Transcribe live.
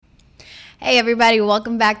Hey, everybody.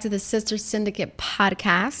 Welcome back to the Sister Syndicate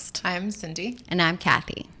podcast. I'm Cindy. And I'm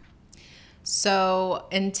Kathy. So,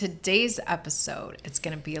 in today's episode, it's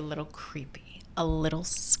going to be a little creepy, a little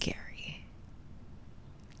scary.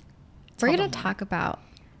 We're going to talk about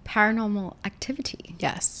paranormal activity.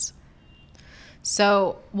 Yes.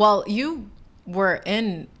 So, well, you were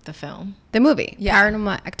in the film. The movie, Yeah.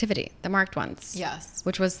 Paranormal Activity, the marked ones. Yes.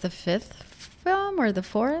 Which was the fifth film or the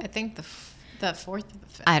fourth? I think the fourth or the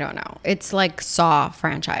fifth. I don't know. It's like Saw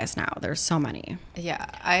franchise now. There's so many.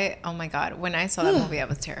 Yeah. Oh my God. When I saw that movie, I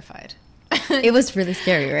was terrified. It was really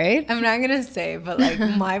scary, right? I'm not going to say, but like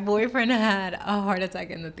my boyfriend had a heart attack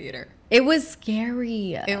in the theater. It was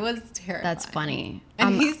scary. It was terrifying. That's funny.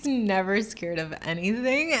 And he's never scared of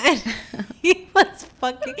anything. And he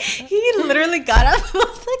literally got up and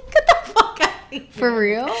was like, get the fuck out of here. For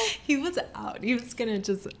real? He was out. He was going to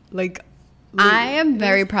just like... I am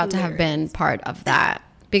very proud to have been part of that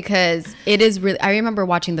because it is really... I remember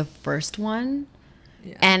watching the first one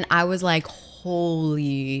and I was like,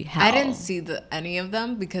 holy hell. I didn't see any of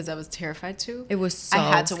them because I was terrified too. It was so I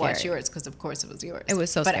had to scary. watch yours because of course it was yours. It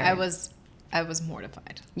was so but scary. I was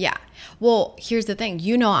mortified. Yeah. Well, here's the thing.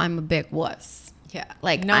 You know I'm a big wuss. Yeah.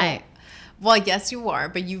 Like, no. Well, yes, you are,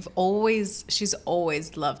 but she's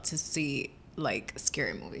always loved to see like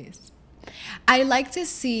scary movies. I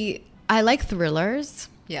like thrillers.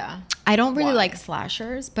 Yeah. I don't really Why? like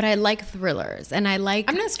slashers, but I like thrillers. And I'm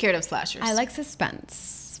not scared of slashers. I like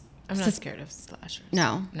suspense. I'm not scared of slashers.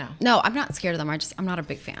 No. I'm not scared of them. I'm not a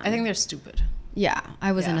big fan. I think they're stupid. Yeah.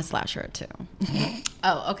 I was in a slasher too.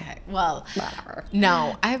 Oh, okay. Well, Whatever.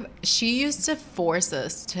 no, she used to force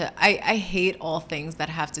us to, I hate all things that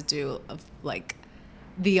have to do of like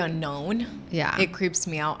the unknown. Yeah. It creeps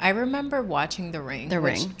me out. I remember watching The Ring. The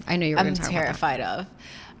Ring. I knew you were going to talk about that. I'm terrified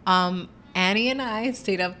of. Annie and I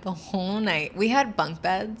stayed up the whole night. We had bunk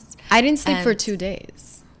beds. I didn't sleep for 2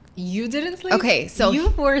 days. You didn't sleep? Okay, so... You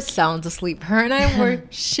were sound asleep. Her and I were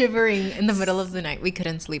shivering in the middle of the night. We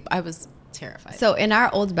couldn't sleep. I was terrified. So in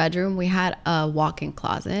our old bedroom, we had a walk-in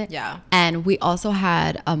closet. Yeah. And we also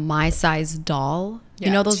had a my-sized doll. Yeah,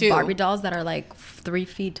 you know those 2. Barbie dolls that are like 3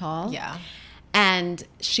 feet tall? Yeah. And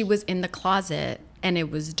she was in the closet and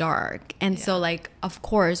it was dark. And so like, of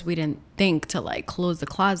course, we didn't think to like close the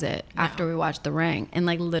closet after we watched The Ring. And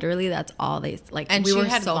like literally that's all they like. And we she were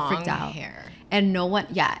had so long freaked out. hair. And no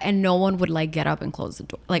one would like get up and close the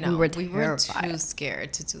door. Like we were terrified. too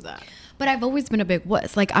scared to do that. But I've always been a big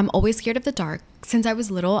wuss. Like I'm always scared of the dark. Since I was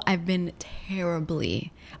little, I've been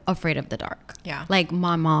terribly afraid of the dark. Yeah. Like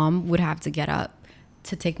my mom would have to get up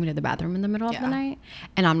to take me to the bathroom in the middle of the night.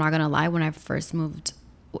 And I'm not going to lie, when I first moved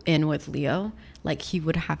in with Leo, like he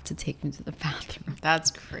would have to take me to the bathroom. That's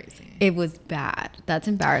crazy. It was bad. That's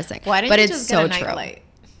embarrassing. Why didn't but you it's just so get a true. nightlight?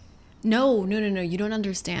 No. You don't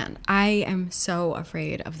understand. I am so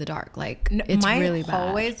afraid of the dark. Like it's really bad. My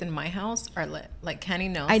hallways in my house are lit. Like Kenny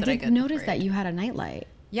knows I that I did get notice afraid. that you had a nightlight.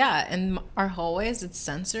 Yeah, and our hallways, it's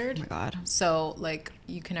censored. Oh my God. So like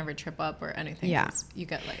you can never trip up or anything. Yeah. 'Cause you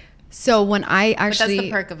get light. So when I But actually... that's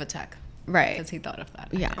the perk of a tech. Right. Because he thought of that.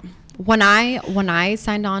 Yeah. When I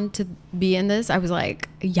signed on to be in this, I was like,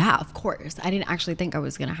 yeah, of course. I didn't actually think I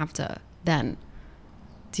was going to have to then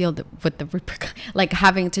deal with the like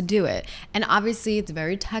having to do it. And obviously it's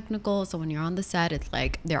very technical. So when you're on the set, it's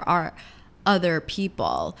like there are other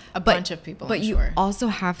people. A bunch of people, But I'm you sure. also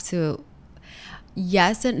have to,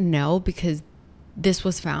 yes and no, because this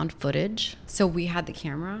was found footage. So we had the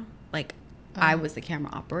camera, like I was the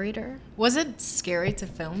camera operator. Was it scary to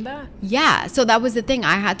film that? Yeah, so that was the thing.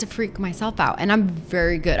 I had to freak myself out, and I'm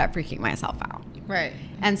very good at freaking myself out. Right.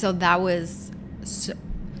 And so that was a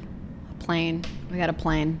plane. We got a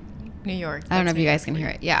plane. New York. I don't know if That's you New guys York can for hear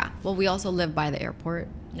you. it. Yeah. Well, we also live by the airport,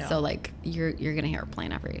 Yeah. so like you're gonna hear a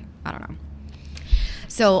plane I don't know.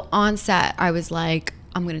 So on set, I was like,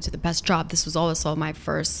 I'm gonna do the best job. This was also my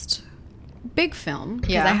first big film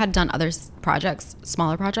because Yeah. I had done other projects,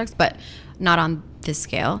 smaller projects, but not on this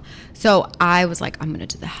scale. So I was like, I'm gonna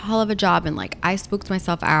do the hell of a job, and like I spooked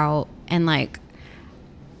myself out, and like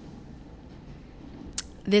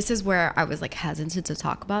this is where I was like hesitant to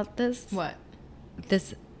talk about this What?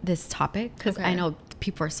 this topic because Okay. I know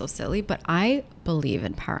people are so silly, but I believe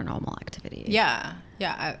in paranormal activity. Yeah.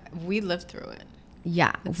 Yeah. We lived through it.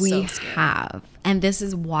 Yeah, It's we so scary. have. And this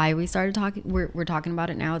is why we started talking. We're talking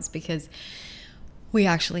about it now. It's because we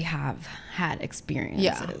actually have had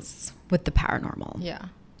experiences with the paranormal. Yeah.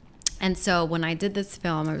 And so when I did this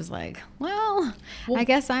film, I was like, well, I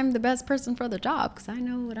guess I'm the best person for the job because I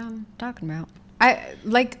know what I'm talking about. I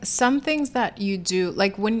like some things that you do,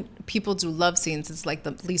 like when people do love scenes, it's like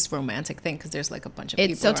the least romantic thing because there's like a bunch of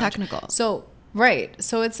people. It's so around you. technical. So Right.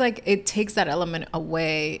 So it's like it takes that element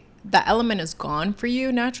away. That element is gone for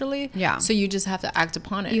you naturally. Yeah. So you just have to act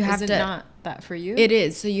upon it. You have is to, it not that for you? It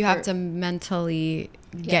is. So you have to mentally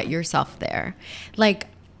get yourself there. Like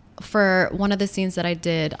for one of the scenes that I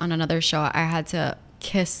did on another show, I had to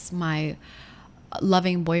kiss my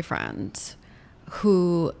loving boyfriend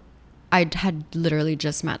who I had literally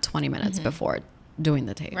just met 20 minutes before doing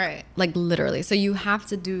the tape. Right. Like literally. So you have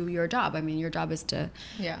to do your job. I mean, your job is to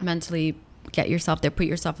mentally get yourself there, put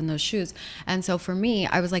yourself in those shoes. And so for me,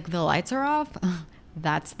 I was like, the lights are off.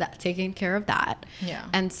 That's that, taking care of that. Yeah.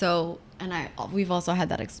 And so, we've also had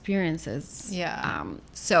that experiences. Yeah.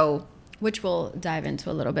 So, which we'll dive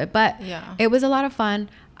into a little bit, but it was a lot of fun.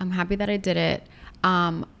 I'm happy that I did it.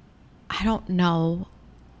 I don't know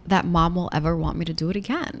that mom will ever want me to do it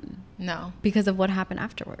again. No. Because of what happened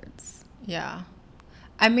afterwards. Yeah.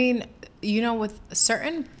 I mean, you know, with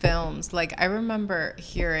certain films, like I remember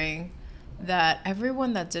hearing that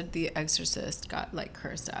everyone that did The Exorcist got like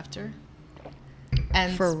cursed after.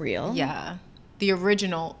 And for real? Yeah. The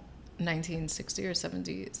original 1960 or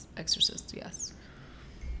 70s Exorcist, yes.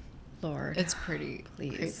 Lord. It's pretty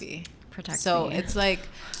creepy. Protect me. So it's like,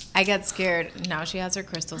 I get scared. Now she has her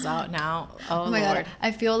crystals out now. Oh my Lord. God.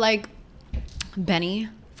 I feel like Benny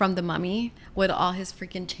from The Mummy with all his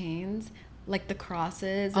freaking chains, like the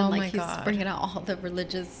crosses, and like he's bringing out all the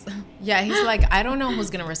religious. Yeah, he's like, I don't know who's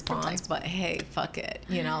gonna respond, but hey, fuck it,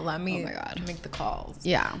 you know, let me make the calls.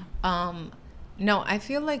 Yeah. No, I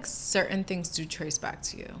feel like certain things do trace back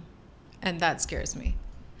to you, and that scares me.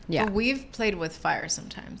 Yeah, but we've played with fire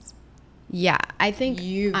sometimes. Yeah, I think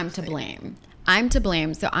I'm to blame. I'm to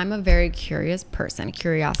blame. So I'm a very curious person.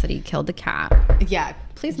 Curiosity killed the cat. Yeah,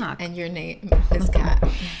 please knock. And your name is Cat.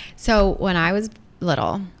 So when I was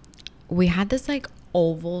little, we had this like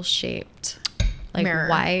oval shaped, like mirror.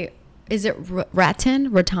 White. Is it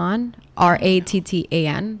rattan? Rattan.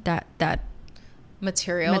 That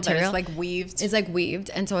material that is like weaved. It's like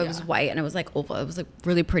weaved, and so it was white, and it was like oval. It was like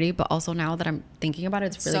really pretty, but also now that I'm thinking about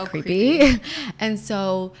it, it's really so creepy. And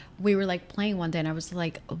so we were like playing one day, and I was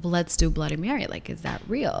like, let's do Bloody Mary. Like, is that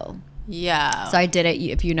real? Yeah. So I did it.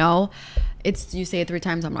 If you know, it's, you say it 3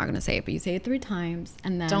 times. I'm not gonna say it, but you say it 3 times,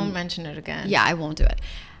 and then don't mention it again. Yeah, I won't do it.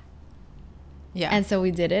 Yeah. And so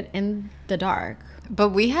we did it in the dark, but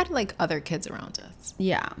we had like other kids around us.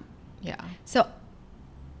 Yeah. Yeah.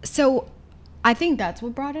 So I think that's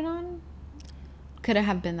what brought it on. Could it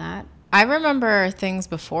have been that? I remember things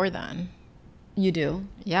before then. You do?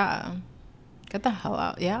 Yeah. Get the hell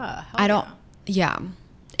out. Yeah. I don't. Yeah.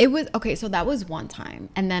 It was okay. So that was one time,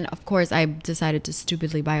 and then of course I decided to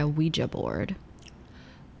stupidly buy a Ouija board.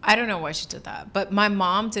 I don't know why she did that, but my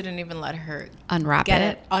mom didn't even let her unwrap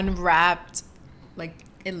it unwrapped, like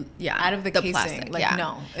out of the casing. Plastic, like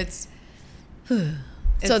no, it's.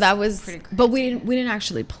 So that was pretty crazy. But we didn't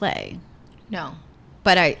actually play. No.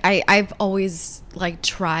 But I've always like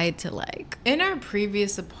tried to like in our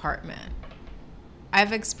previous apartment.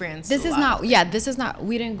 I've experienced this is not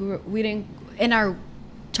we didn't in our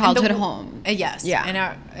childhood home. Yes. Yeah. In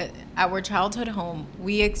our childhood home,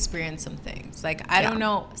 we experienced some things. Like I don't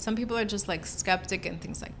know, some people are just like skeptic and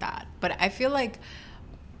things like that. But I feel like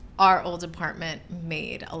our old apartment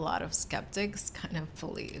made a lot of skeptics kind of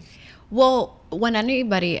believe. Well, when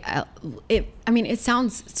anybody, it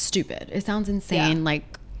sounds stupid. It sounds insane. Yeah.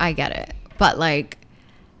 Like, I get it. But, like,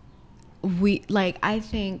 I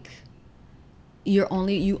think you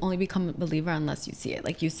only become a believer unless you see it,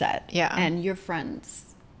 like you said. Yeah. And your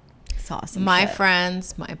friends saw some My shit.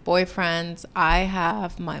 friends, my boyfriends, I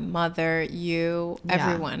have, my mother, you,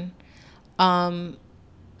 everyone.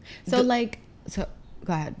 So,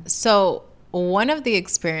 go ahead. So, one of the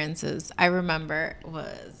experiences I remember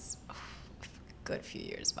was good few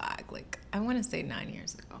years back, like I want to say 9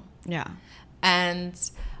 years ago. Yeah. And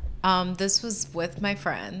this was with my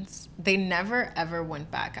friends. They never ever went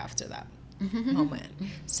back after that moment.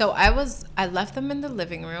 So I left them in the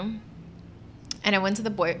living room, and I went to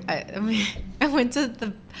I went to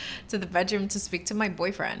the bedroom to speak to my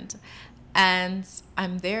boyfriend, and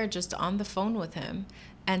I'm there just on the phone with him.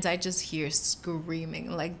 And I just hear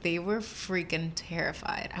screaming. Like, they were freaking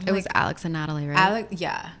terrified. It was Alex and Natalie, right?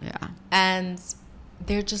 Yeah. And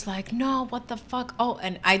they're just like, no, what the fuck? Oh,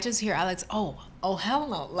 and I just hear Alex, oh, hell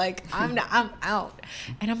no. Like, I'm out.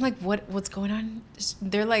 And I'm like, what's going on?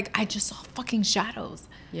 They're like, I just saw fucking shadows.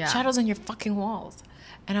 Yeah. Shadows on your fucking walls.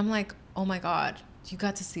 And I'm like, oh my God, you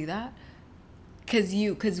got to see that?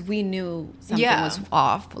 Because we knew something was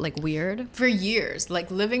off, like weird. For years,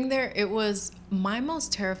 like living there, it was my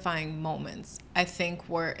most terrifying moments, I think,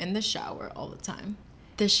 were in the shower all the time.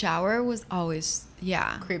 The shower was always,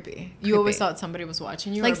 yeah. Creepy. You always thought somebody was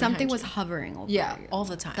watching you, Like or something behind was you. hovering over Yeah, you. all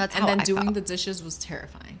the time. That's and how then I doing felt. the dishes was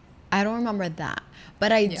terrifying. I don't remember that,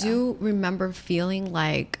 but I do remember feeling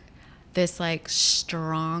like this like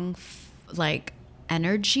strong like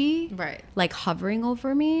energy, Right. like hovering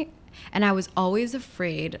over me, and I was always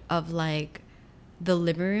afraid of like the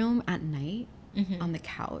living room at night on the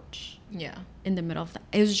couch. Yeah. In the middle of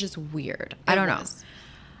it was just weird. I don't know.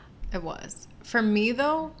 It was. For me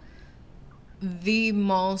though, the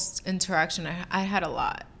most interaction I had a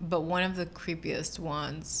lot, but one of the creepiest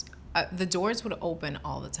ones, the doors would open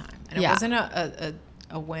all the time, and it wasn't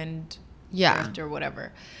a wind drift or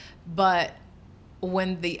whatever, but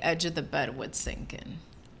when the edge of the bed would sink in,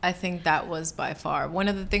 I think that was by far one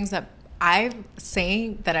of the things that I've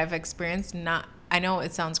experienced. Not, I know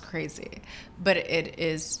it sounds crazy, but it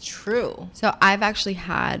is true. So I've actually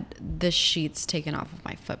had the sheets taken off of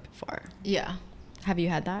my foot before. Yeah. Have you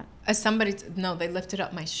had that? No, they lifted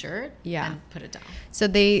up my shirt and put it down. So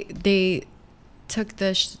they took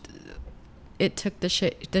the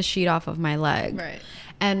sheet off of my leg. Right.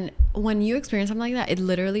 And when you experience something like that, it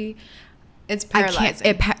literally, it's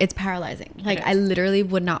paralyzing. It's paralyzing. Like I literally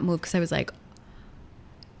would not move because I was like,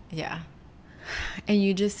 yeah. And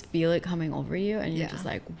you just feel it coming over you, and you're just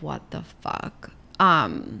like, what the fuck?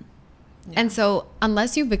 And so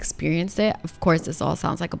unless you've experienced it, of course, this all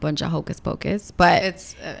sounds like a bunch of hocus pocus, but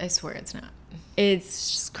I swear it's not.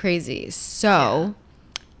 It's just crazy. So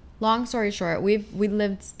long story short, we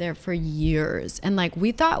lived there for years, and like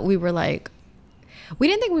we thought we were like, we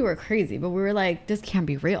didn't think we were crazy, but we were like, this can't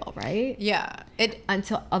be real, right? Yeah.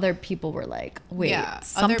 Until other people were like, wait,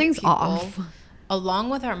 something's off. Along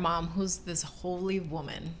with our mom, who's this holy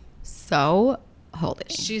woman. So holy.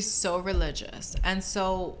 She's so religious. And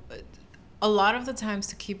so a lot of the times,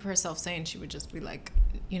 to keep herself sane, she would just be like,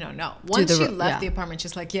 no. Once she left the apartment,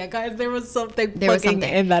 she's like, yeah, guys, there was something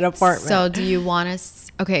in that apartment. So do you want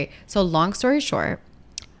us? Okay, so long story short,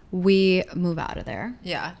 we move out of there.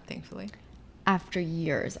 Yeah, thankfully. After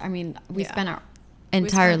years. I mean, we spent our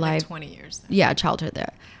entire life. Like 20 years there. Yeah, childhood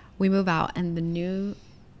there. We move out, and the new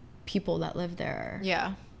people that live there.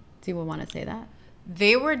 Yeah. Do you want to say that?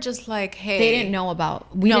 They were just like, hey. They didn't know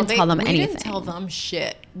about. We didn't tell them anything. We didn't tell them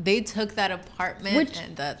shit. They took that apartment,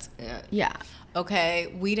 and that's it. Yeah.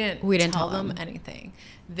 Okay. We didn't tell them anything.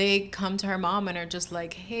 They come to her mom and are just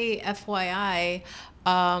like, hey, FYI,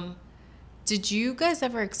 did you guys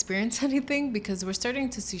ever experience anything? Because we're starting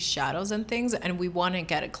to see shadows and things, and we want to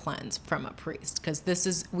get a cleanse from a priest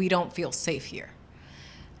because we don't feel safe here.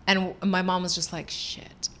 And my mom was just like,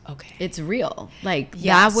 shit, okay. It's real. Like,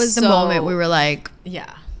 that was the moment we were like...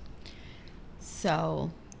 Yeah.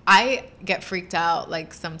 So... I get freaked out,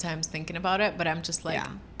 like, sometimes thinking about it, but I'm just, like,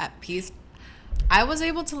 at peace. I was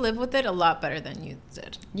able to live with it a lot better than you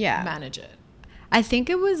did. Yeah. Manage it. I think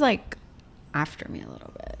it was, like, after me a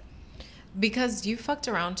little bit. Because you fucked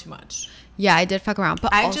around too much. Yeah, I did fuck around.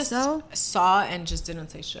 But I just saw and just didn't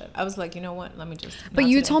say shit. I was like, you know what? Let me just... But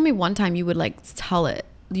you told me one time you would, like, tell it.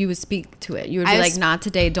 You would speak to it. You would be like, not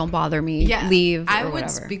today, don't bother me, leave, or whatever. I would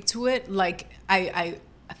speak to it. Like, I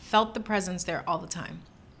felt the presence there all the time.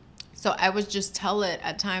 So I would just tell it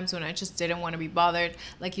at times when I just didn't want to be bothered.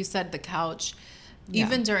 Like you said, the couch.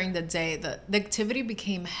 Even during the day, the activity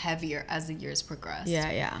became heavier as the years progressed.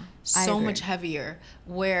 Yeah. So much heavier,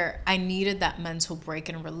 where I needed that mental break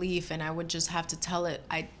and relief, and I would just have to tell it,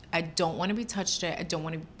 I don't want to be touched today. I don't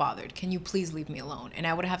want to be bothered. Can you please leave me alone? And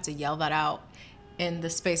I would have to yell that out in the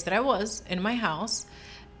space that I was in my house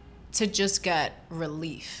to just get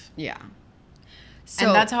relief. Yeah. So,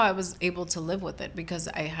 and that's how I was able to live with it, because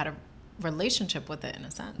I had a relationship with it in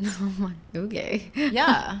a sense. Okay.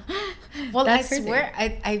 Yeah. Well, that's I swear,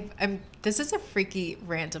 I'm. This is a freaky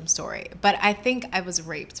random story, but I think I was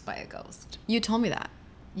raped by a ghost. You told me that.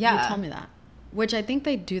 Yeah. You told me that. Which I think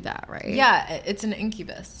they do that, right? Yeah, it's an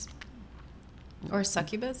incubus. Or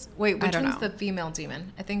succubus? Wait, which one's know. the female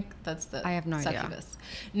demon? I think that's the I have no succubus.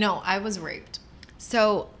 No, I was raped.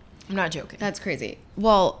 So I'm not joking. That's crazy.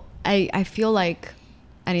 Well, I feel like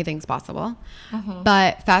anything's possible. Mm-hmm.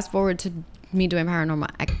 But fast forward to me doing paranormal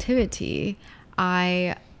activity,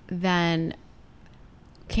 I then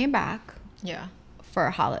came back for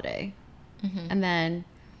a holiday. Mm-hmm. And then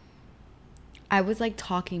I was like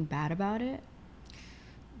talking bad about it.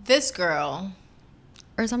 This girl...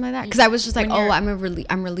 or something like that, because I was just like, I'm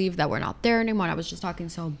relieved that we're not there anymore, and I was just talking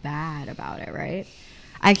so bad about it, right?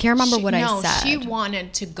 I can't remember what I said. No, she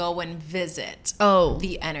wanted to go and visit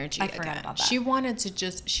the energy again. Forgot about that. She wanted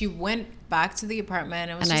to she went back to the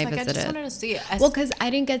apartment and was just like, I just wanted to see it. Well, because I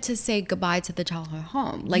didn't get to say goodbye to the childhood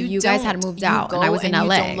home. Like, you guys had moved out and I was in LA. You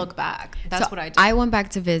don't look back. That's what I did. I went back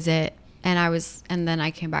to visit and then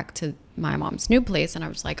I came back to my mom's new place and I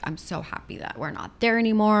was like, I'm so happy that we're not there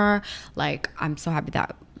anymore. Like, I'm so happy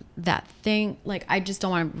that thing, like, I just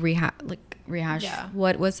don't want to rehash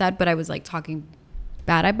what was said, but I was like talking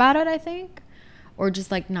bad about it, I think, or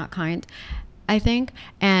just like not kind, I think.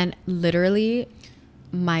 And literally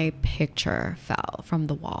my picture fell from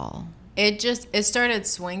the wall. It started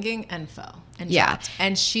swinging and fell and dropped,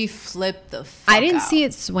 and she flipped the fuck I didn't out. see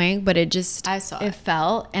it swing, but I saw it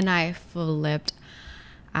fell and I flipped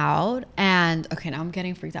out. And okay, now I'm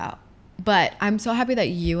getting freaked out. But I'm so happy that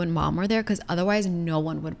you and mom were there, because otherwise no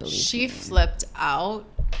one would believe she me. Flipped out.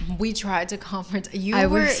 We tried to comfort. You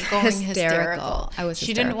were going hysterical. I was hysterical.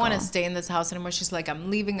 She didn't want to stay in this house anymore. She's like,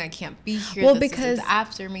 I'm leaving. I can't be here. Well, because it's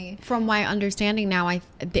after me. From my understanding now,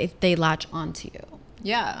 they latch onto you.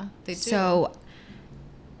 Yeah, they do. So,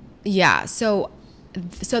 yeah. So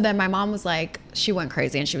then my mom was like, she went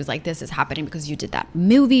crazy and she was like, this is happening because you did that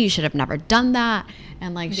movie. You should have never done that.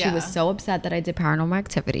 And like, she was so upset that I did Paranormal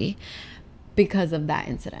Activity because of that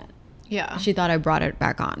incident. Yeah. She thought I brought it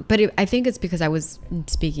back on. But I think it's because I was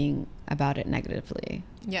speaking about it negatively.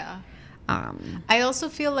 Yeah. I also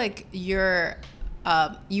feel like you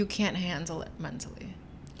can't handle it mentally.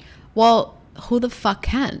 Well, who the fuck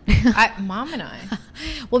can? Mom and I.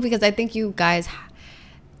 Well, because I think you guys...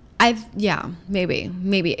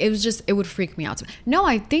 maybe. It was just... It would freak me out. No,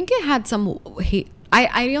 I think it had some hate.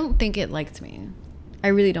 I don't think it liked me. I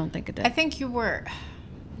really don't think it did. I think you were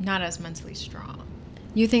not as mentally strong.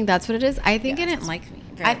 You think that's what it is? I think it didn't like me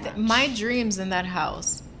very much. My dreams in that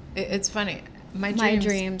house... It's funny. My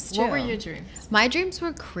dreams too. What were your dreams? My dreams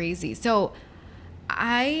were crazy. So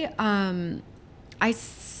I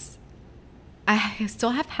still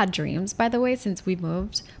have had dreams, by the way, since we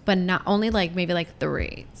moved, but not only like maybe like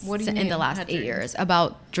 3. What do you mean? In the last 8 years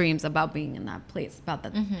about dreams about being in that place, about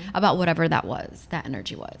that, about whatever that was, that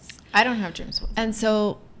energy was. I don't have dreams. And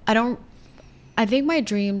so I think my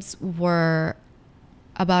dreams were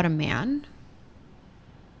about a man.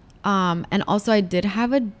 And also I did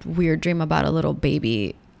have a weird dream about a little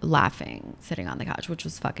baby laughing, sitting on the couch, which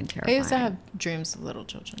was fucking terrifying. I used to have dreams of little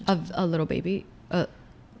children. Of a little baby?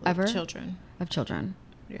 Ever? Children. Of children.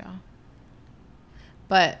 Yeah.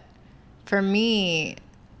 But for me,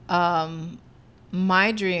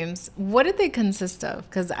 my dreams, what did they consist of?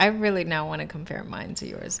 Because I really now want to compare mine to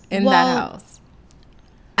yours in that house.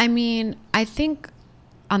 I mean, I think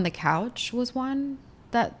on the couch was one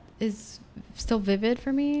that is still vivid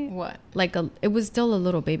for me. What? Like it was still a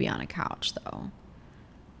little baby on a couch, though.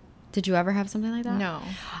 Did you ever have something like that? No.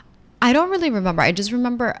 I don't really remember. I just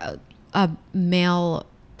remember a male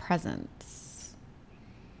presence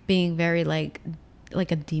being very like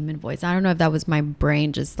a demon voice. I don't know if that was my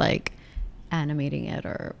brain just like animating it,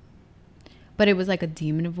 but it was like a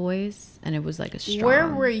demon voice, and it was like a strong... Where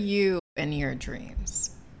were you in your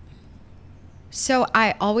dreams? So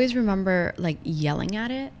I always remember like yelling at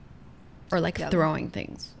it, or like throwing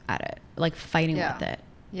things at it, like fighting with it.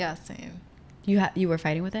 Yeah, same. You were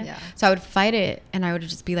fighting with it? Yeah. So I would fight it, and I would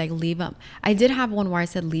just be like, leave him. I did have one where I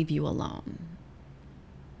said, leave you alone.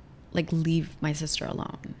 Like, leave my sister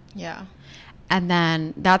alone. Yeah. And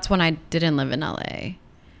then that's when I didn't live in LA.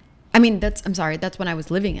 I mean, that's when I was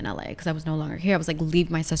living in LA, because I was no longer here. I was like, leave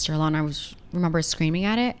my sister alone. I remember screaming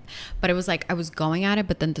at it, but it was like I was going at it,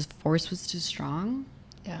 but then the force was too strong.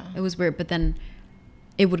 Yeah. It was weird, but then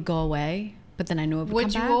it would go away, but then I knew it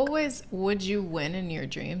would come back. Would you win in your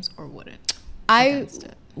dreams, or wouldn't?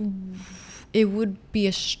 It would be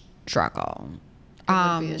a struggle. It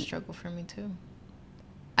would be a struggle for me too.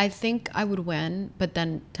 I think I would win, but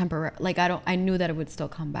then like I knew that it would still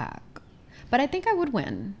come back. But I think I would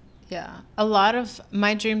win. Yeah. A lot of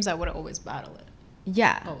my dreams, I would always battle it.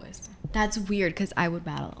 Yeah. Always. That's weird, because I would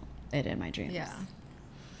battle it in my dreams. Yeah.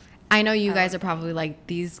 I know you guys are probably like,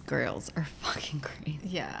 these girls are fucking crazy.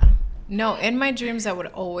 Yeah. No, in my dreams, I would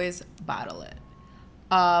always battle it.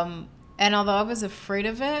 And although I was afraid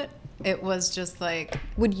of it, it was just like...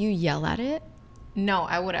 Would you yell at it? No,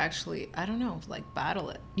 I would actually, I don't know, like battle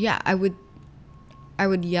it. Yeah, I would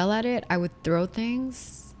yell at it. I would throw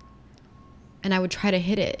things. And I would try to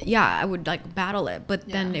hit it. Yeah, I would like battle it. But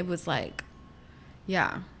then it was like,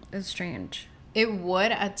 yeah, it was strange. It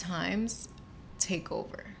would at times take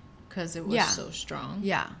over, because it was so strong.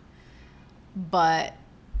 Yeah. But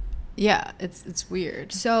yeah, it's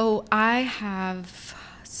weird. So I have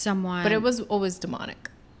someone... But it was always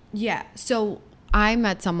demonic. Yeah. So I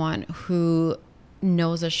met someone who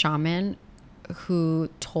knows a shaman who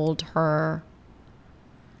told her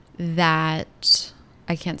that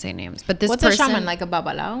I can't say names, but this What's person, a shaman? Like a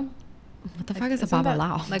babalao? what the fuck is a Isn't that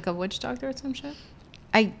babalao? like a witch doctor or some shit?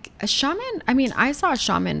 A shaman. I mean, I saw a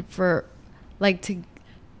shaman for like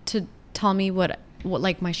to tell me what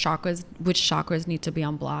like my chakras, which chakras need to be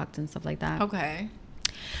unblocked and stuff like that. Okay.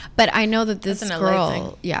 But I know that this That's an LA thing.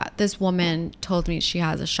 girl, yeah, this woman told me she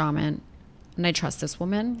has a shaman, and I trust this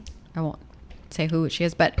woman. I won't say who she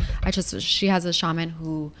is, but I trust she has a shaman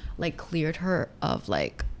who like cleared her of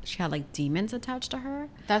like she had like demons attached to her.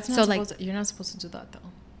 That's not so supposed like to, you're not supposed to do that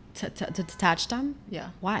though. to detach them. Yeah.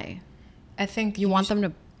 Why? I think You want them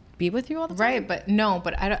to be with you all the time? Right, but no,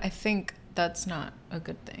 but I think that's not a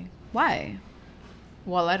good thing. Why?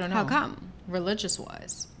 Well, I don't know. How come? Religious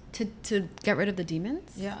wise. To get rid of the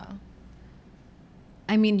demons? Yeah.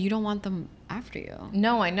 I mean, you don't want them after you.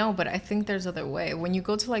 No, I know, but I think there's other way. When you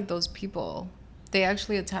go to like those people, they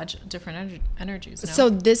actually attach different energies. No?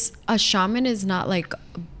 So a shaman is not like,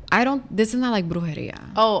 this is not like brujeria.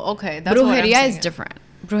 Oh, okay. That's what I'm Brujeria saying. is different.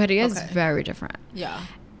 Brujeria is Okay. very different. Yeah.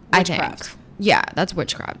 I think. Witchcraft. Yeah, that's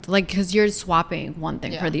witchcraft. Like, because you're swapping one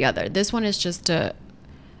thing for the other. This one is just I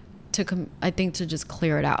think to just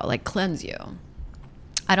clear it out, like cleanse you.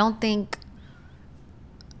 I don't think,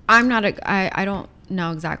 I don't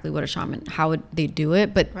know exactly what a shaman, how they do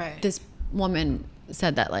it, but Right. this woman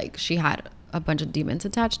said that like she had a bunch of demons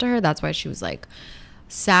attached to her. That's why she was like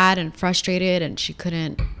sad and frustrated, and she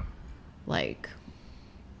couldn't like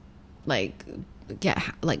get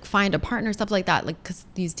like find a partner, stuff like that, like because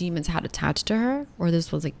these demons had attached to her, or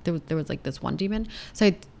this was like there was like this one demon. So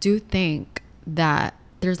I do think that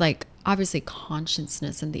there's like obviously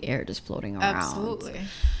consciousness in the air just floating around. Absolutely.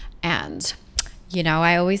 And you know,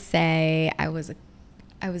 I always say I was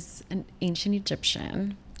an ancient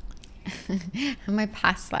Egyptian in my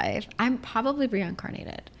past life. I'm probably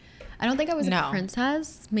reincarnated. I don't think I was a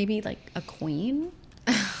princess, maybe like a queen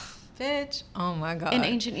Bitch. Oh my God. in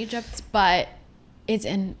ancient Egypt, but it's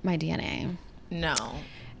in my DNA. No.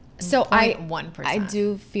 So 0.1%. I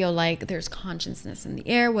do feel like there's consciousness in the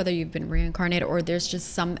air, whether you've been reincarnated or there's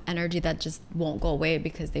just some energy that just won't go away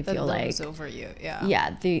because they feel like over you. Yeah.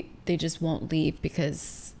 Yeah, they just won't leave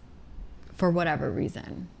because for whatever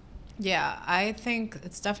reason. Yeah, I think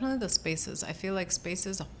it's definitely the spaces. I feel like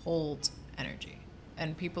spaces hold energy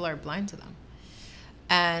and people are blind to them.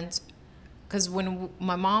 And because when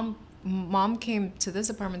my mom came to this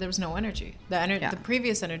apartment, there was no energy. The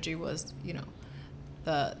previous energy was, you know,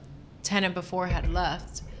 the tenant before had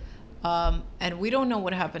left. And we don't know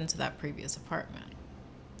what happened to that previous apartment.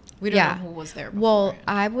 We don't know who was there before. Well,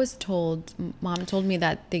 I was told, Mom told me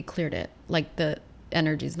that they cleared it. Like the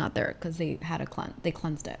energy's not there because they had they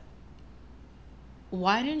cleansed it.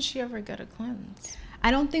 Why didn't she ever get a cleanse?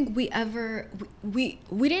 I don't think we ever, we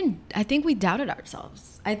didn't, I think we doubted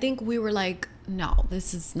ourselves. I think we were like, no,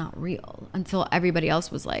 this is not real. Until everybody else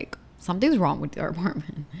was like, something's wrong with your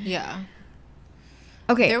apartment. Yeah.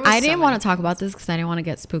 Okay, I didn't want to talk about this because I didn't want to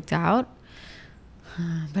get spooked out.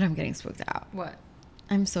 But I'm getting spooked out. What?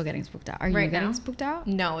 I'm still getting spooked out. Are you getting spooked out?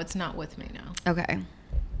 No, it's not with me now. Okay.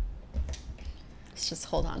 Let's just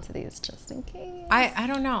hold on to these just in case. I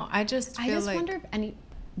don't know. I just wonder if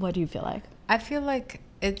what do you feel like? I feel like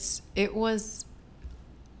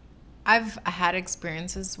I've had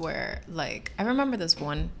experiences where, like, I remember this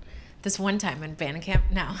one time in band camp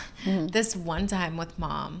now. Mm-hmm. This one time with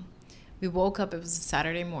Mom, we woke up, it was a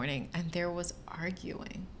Saturday morning, and there was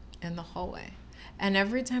arguing in the hallway. And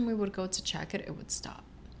every time we would go to check it, it would stop.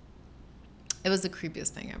 It was the creepiest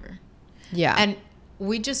thing ever. Yeah. And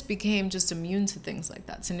we just became just immune to things like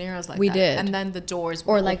that, scenarios like that. We did. And then the doors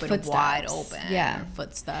would like open footsteps. wide open. Yeah. Or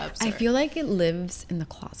footsteps. I feel like it lives in the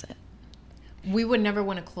closet. We would never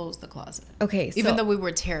want to close the closet. Okay. Even though we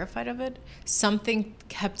were terrified of it, something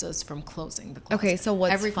kept us from closing the closet. Okay, so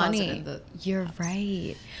what's funny, you're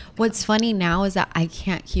right. What's funny now is that I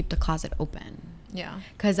can't keep the closet open. Yeah.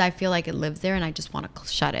 Because I feel like it lives there and I just want to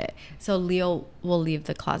shut it. So Leo will leave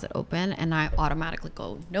the closet open and I automatically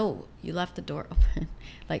go, no, you left the door open.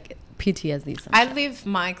 Like PTSD. I leave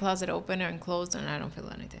my closet open and closed and I don't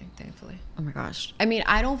feel anything, thankfully. Oh my gosh. I mean,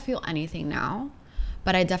 I don't feel anything now,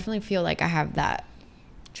 but I definitely feel like I have that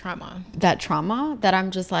trauma that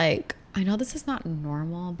I'm just like, I know this is not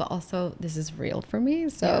normal, but also this is real for me.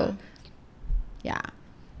 So yeah.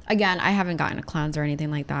 Again, I haven't gotten a cleanse or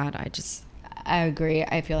anything like that. I agree.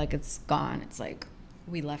 I feel like it's gone. It's like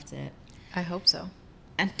we left it. I hope so.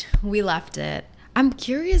 And we left it. I'm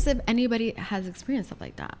curious if anybody has experienced stuff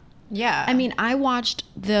like that. Yeah. I mean, I watched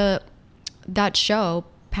that show,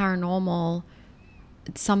 Paranormal.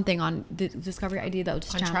 something on the Discovery ID, that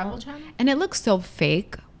was On Travel Channel? and it looks so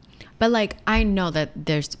fake. But like, I know that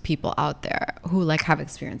there's people out there who like have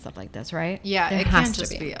experienced stuff like this, right? Yeah, there it can't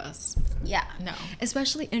just be us. Yeah, No.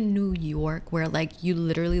 especially in New York, where like you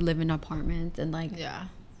literally live in apartments and like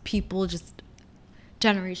people just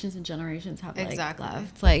generations and generations have like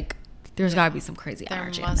left. Like, there's got to be some crazy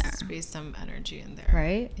energy in there. There must be some energy in there,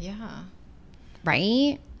 right? Yeah.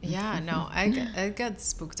 Right? Yeah. No, I get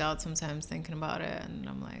spooked out sometimes thinking about it, and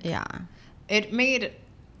I'm like, yeah. It made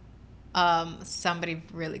somebody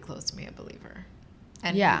really close to me a believer,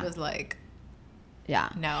 and he was like, yeah,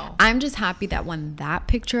 no. I'm just happy that when that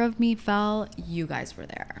picture of me fell, you guys were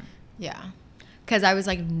there. Yeah, because I was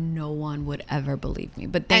like, no one would ever believe me,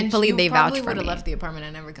 but thankfully they vouched for me. You probably would have left the apartment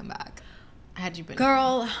and never come back had you been.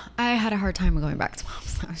 Girl, I had a hard time going back to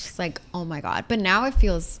mom's. I was just like, oh my god, but now it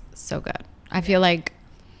feels so good. I feel like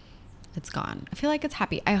it's gone. I feel like it's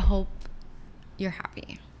happy. I hope you're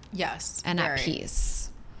happy. Yes, and at peace.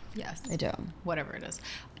 Yes, I do. Whatever it is.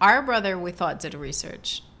 Our brother, we thought, did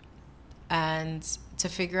research and to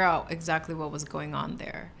figure out exactly what was going on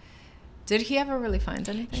there. Did he ever really find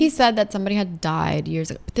anything? He said that somebody had died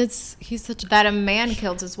years ago. He's such that a man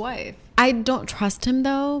killed his wife. I don't trust him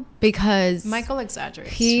though, because Michael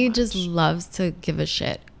exaggerates. He just loves to give a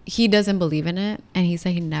shit. He doesn't believe in it, and he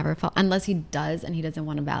said he never felt, unless he does, and he doesn't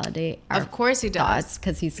want to validate. Of course he does,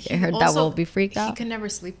 because he's scared that we'll be freaked out. He can never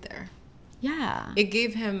sleep there. Yeah. It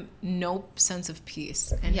gave him no sense of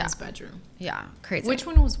peace in his bedroom. Yeah, crazy. Which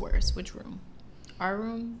one was worse? Which room? Our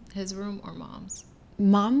room, his room, or mom's?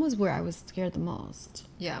 Mom was where I was scared the most.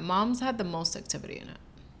 Yeah, mom's had the most activity in it.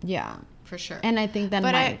 Yeah. For sure. And I think then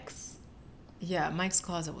Mike's. Mike's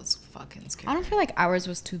closet was fucking scary. I don't feel like ours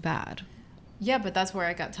was too bad. Yeah, but that's where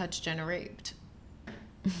I got touched and raped.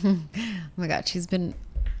 Oh my God,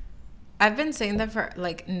 I've been saying that for,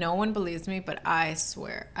 like, no one believes me, but I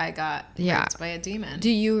swear I got raped by a demon.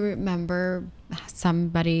 Do you remember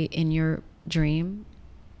somebody in your dream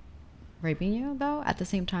raping you, though, at the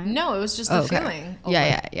same time? No, it was just a feeling.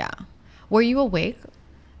 Yeah. Were you awake?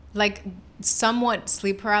 Like, somewhat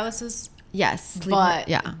sleep paralysis. Yes. But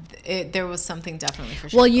there was something definitely for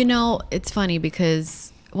sure. Well, you know, it's funny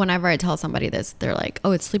because whenever I tell somebody this, they're like,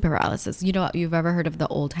 oh, it's sleep paralysis. You know, you've ever heard of the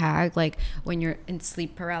old hag? Like, when you're in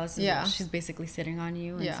sleep paralysis, she's basically sitting on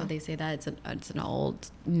you. And so they say that it's an old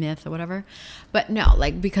myth or whatever. But no,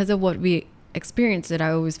 like, because of what we experienced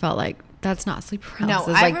I always felt like that's not sleep paralysis.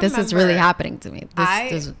 No, like, this is really happening to me.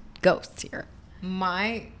 There's ghosts here.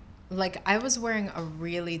 I was wearing a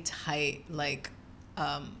really tight, like,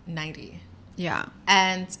 nightie. Yeah.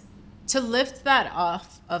 And to lift that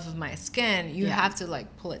off of my skin, you have to,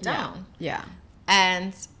 like, pull it down. Yeah.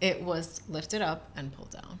 And it was lifted up and pulled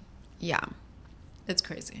down. Yeah. It's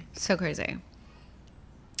crazy. So crazy.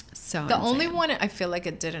 So the only one I feel like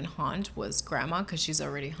it didn't haunt was Grandma, because she's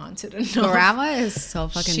already haunted enough. Grandma is so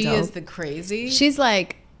fucking dope. She is the crazy. She's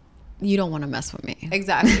like, you don't want to mess with me.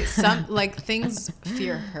 Exactly. Some, like, things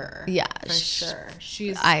fear her. Yeah. For sure.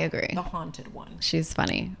 I agree. The haunted one. She's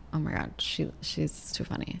funny. Oh my God. She's too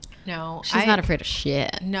funny. No. She's not afraid of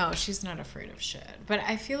shit. No, she's not afraid of shit. But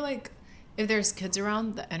I feel like if there's kids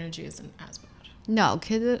around, the energy isn't as bad. No,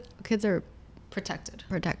 kids are protected,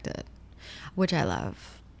 which I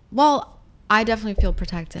love. Well, I definitely feel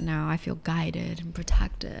protected now. I feel guided and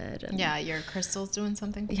protected. And yeah, your crystal's doing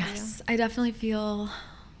something for you. Yes, I definitely feel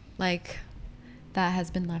like that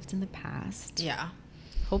has been left in the past. Yeah,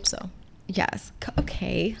 hope so. Yes.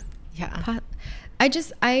 Okay. Yeah.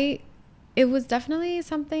 It was definitely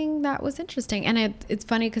something that was interesting, and it's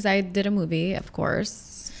funny because I did a movie, of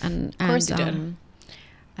course, and of course you did.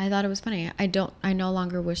 I thought it was funny. I no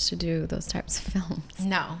longer wish to do those types of films.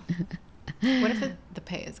 No. What if the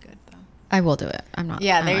pay is good though? I will do it. I'm not.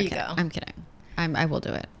 Yeah, there you go. I'm kidding. I will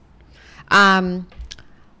do it. Well,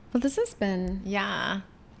 this has been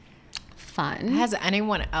fun. Has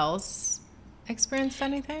anyone else experienced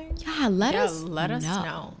anything? Yeah, let us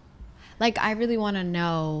know. Like, I really want to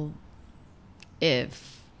know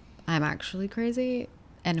if I'm actually crazy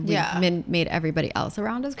and we've made everybody else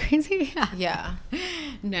around us crazy. Yeah.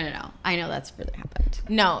 No. I know that's really happened.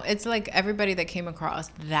 No, it's like everybody that came across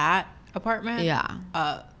that apartment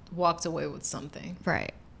walked away with something.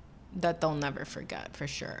 Right. That they'll never forget, for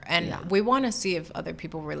sure. And we want to see if other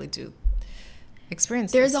people really do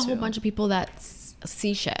experience There's this a whole bunch of people that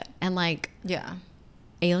see shit and, like,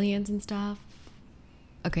 aliens and stuff.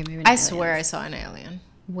 Okay, maybe not I swear I saw an alien.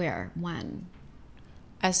 Where? When?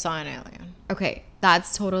 I saw an alien. Okay,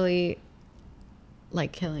 that's totally,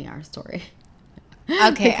 like, killing our story.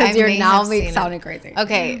 Okay, because you're now sounding crazy.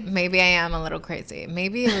 Okay, maybe I am a little crazy.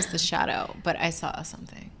 Maybe it was the shadow, but I saw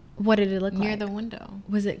something. What did it look near like? the window.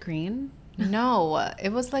 Was it green? No, it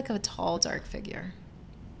was like a tall, dark figure.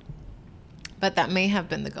 But that may have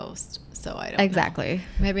been the ghost, so I don't know. Exactly.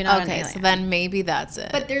 Maybe not. Okay, so then maybe that's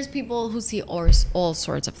it. But there's people who see all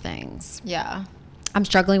sorts of things. Yeah. I'm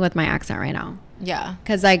struggling with my accent right now. Yeah.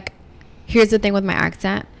 Because, like, here's the thing with my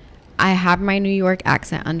accent. I have my New York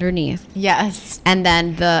accent underneath. Yes. And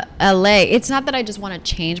then the LA, it's not that I just want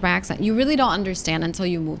to change my accent. You really don't understand until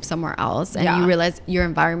you move somewhere else. And you realize your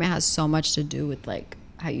environment has so much to do with, like,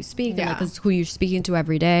 how you speak and, like, who you're speaking to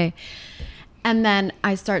every day. And then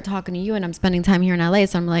I start talking to you and I'm spending time here in LA.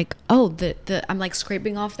 So I'm like, oh, I'm like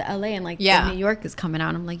scraping off the LA and like the New York is coming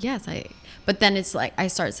out. I'm like, yes, but then it's like, I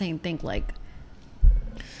start saying, think like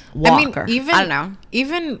Walker. I mean, I don't know.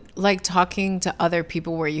 Even like talking to other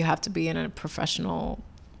people where you have to be in a professional,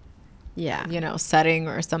 setting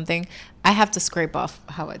or something. I have to scrape off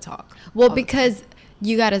how I talk. Well, because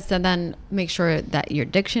you got to then make sure that your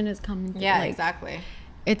diction is coming. Yeah, like, exactly.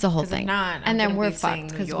 It's a whole thing. And then we're fucked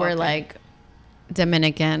because we're like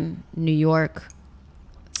Dominican, New York,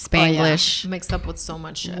 Spanglish, mixed up with so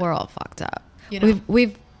much shit. We're all fucked up. You know?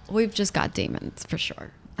 We've just got demons for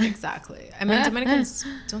sure. Exactly. I mean, Dominicans,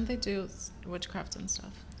 don't they do witchcraft and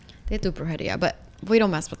stuff? They do brujeria, but we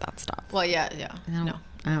don't mess with that stuff. Well, yeah.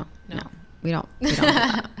 No. We don't do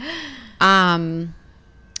that. Well,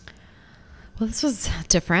 this was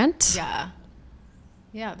different.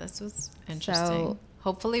 Yeah, this was interesting. So,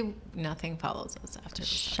 hopefully nothing follows us after this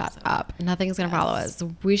Shut episode. up. Nothing's going to follow us.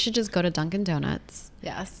 We should just go to Dunkin' Donuts.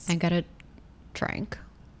 Yes. And get a drink.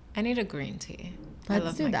 I need a green tea.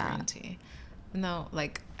 Let's do that. Green tea. No,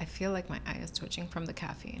 like, I feel like my eye is twitching from the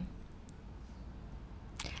caffeine.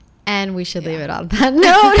 And we should leave it on that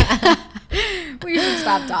note. We should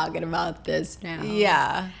stop talking about this now.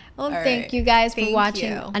 Yeah. Well, thank you guys for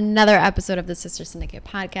watching another episode of the Sister Syndicate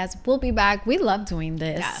podcast. We'll be back. We love doing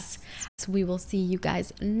this. Yes. So we will see you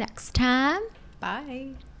guys next time.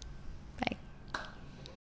 Bye.